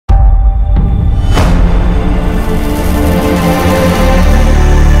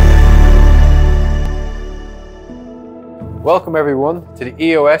Welcome everyone to the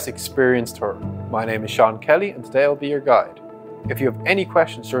EOS Experience Tour. My name is Sean Kelly and today I'll be your guide. If you have any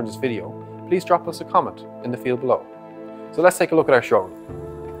questions during this video, please drop us a comment in the field below. So let's take a look at our showroom.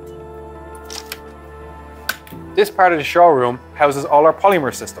 This part of the showroom houses all our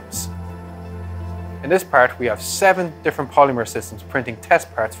polymer systems. In this part we have 7 different polymer systems printing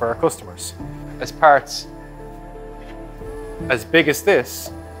test parts for our customers. As parts as big as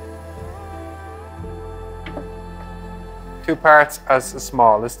this, to parts as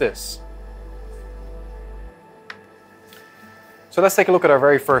small as this. So let's take a look at our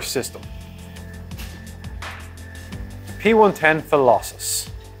very first system. P110 Colossus.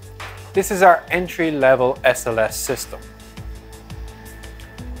 This is our entry-level SLS system.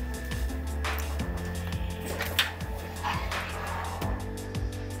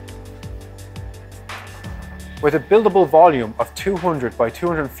 With a buildable volume of 200 by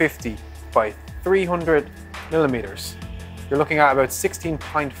 250 by 300 millimeters, you're looking at about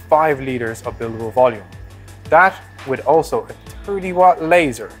 16.5 liters of buildable volume. That, with also a 30 watt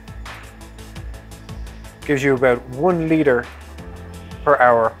laser, gives you about 1 liter per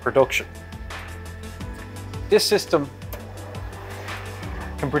hour production. This system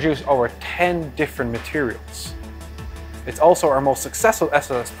can produce over 10 different materials. It's also our most successful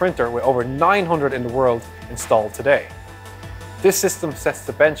SLS printer with over 900 in the world installed today. This system sets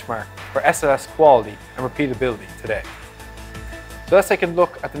the benchmark for SLS quality and repeatability today. So let's take a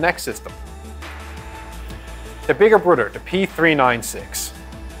look at the next system. The bigger brother, the P396.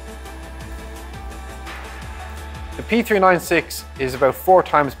 The P396 is about 4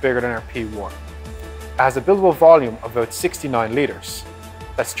 times bigger than our P1. It has a buildable volume of about 69 liters.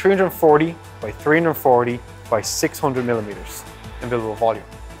 That's 340 by 340 by 600 millimeters in buildable volume.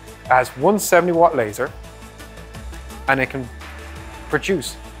 It has one 70 watt laser and it can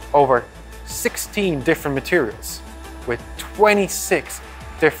produce over 16 different materials with 26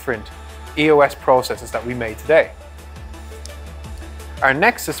 different EOS processes that we made today. Our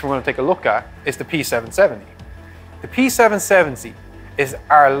next system we're going to take a look at is the P770. The P770 is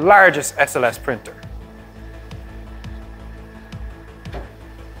our largest SLS printer.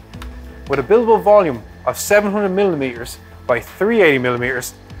 With a buildable volume of 700 millimeters by 380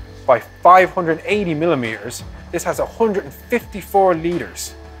 millimeters by 580 millimeters, this has 154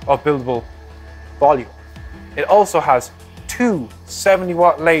 liters of buildable volume. It also has 2 70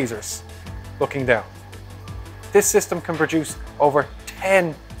 watt lasers looking down. This system can produce over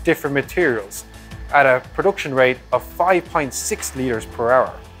 10 different materials at a production rate of 5.6 liters per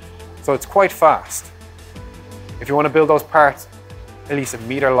hour. So it's quite fast if you want to build those parts at least 1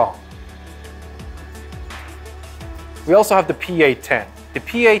 meter long. We also have the P810. The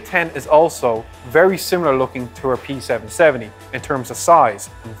P810 is also very similar looking to our P770 in terms of size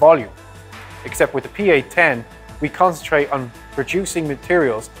and volume. Except with the P810, we concentrate on producing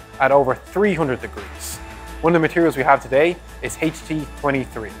materials at over 300 degrees. One of the materials we have today is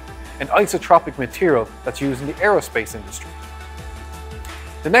HT23, an isotropic material that's used in the aerospace industry.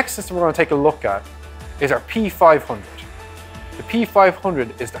 The next system we're going to take a look at is our P500. The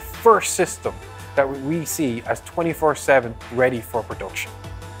P500 is the first system that we see as 24/7 ready for production.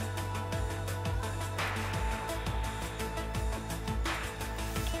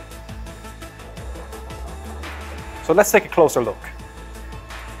 So let's take a closer look.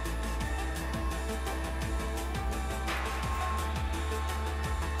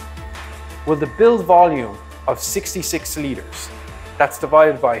 With the build volume of 66 liters, that's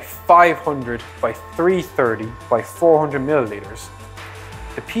divided by 500 by 330 by 400 milliliters,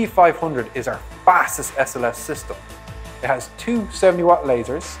 the P500 is our fastest SLS system. It has 2 70 watt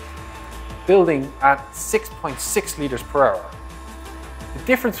lasers building at 6.6 liters per hour. The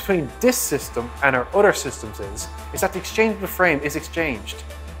difference between this system and our other systems is that the exchangeable frame is exchanged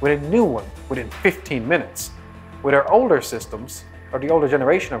with a new one within 15 minutes. With our older systems, or the older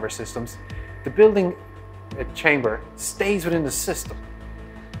generation of our systems, the building chamber stays within the system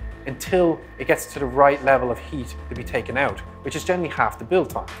until it gets to the right level of heat to be taken out, which is generally half the build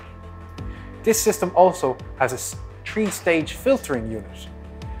time. This system also has a 3-stage filtering unit.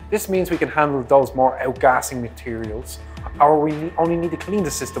 This means we can handle those more outgassing materials, or we only need to clean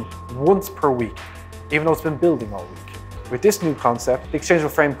the system once per week, even though it's been building all week. With this new concept, the exchangeable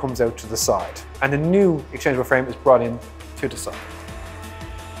frame comes out to the side, and the new exchangeable frame is brought in to the side.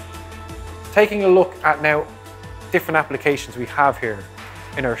 Taking a look at now different applications we have here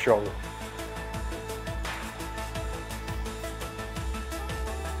in our showroom.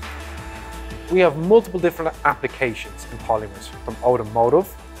 We have multiple different applications in polymers, from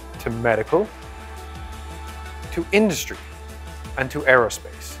automotive to medical to industry and to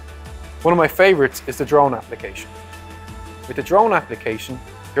aerospace. One of my favorites is the drone application. With the drone application,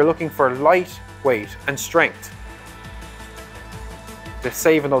 you're looking for light, weight and strength to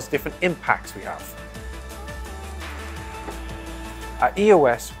save on those different impacts we have. At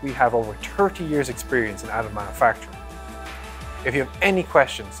EOS, we have over 30 years experience in additive manufacturing. If you have any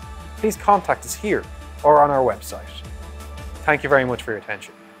questions, please contact us here or on our website. Thank you very much for your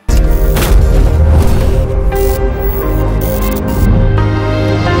attention.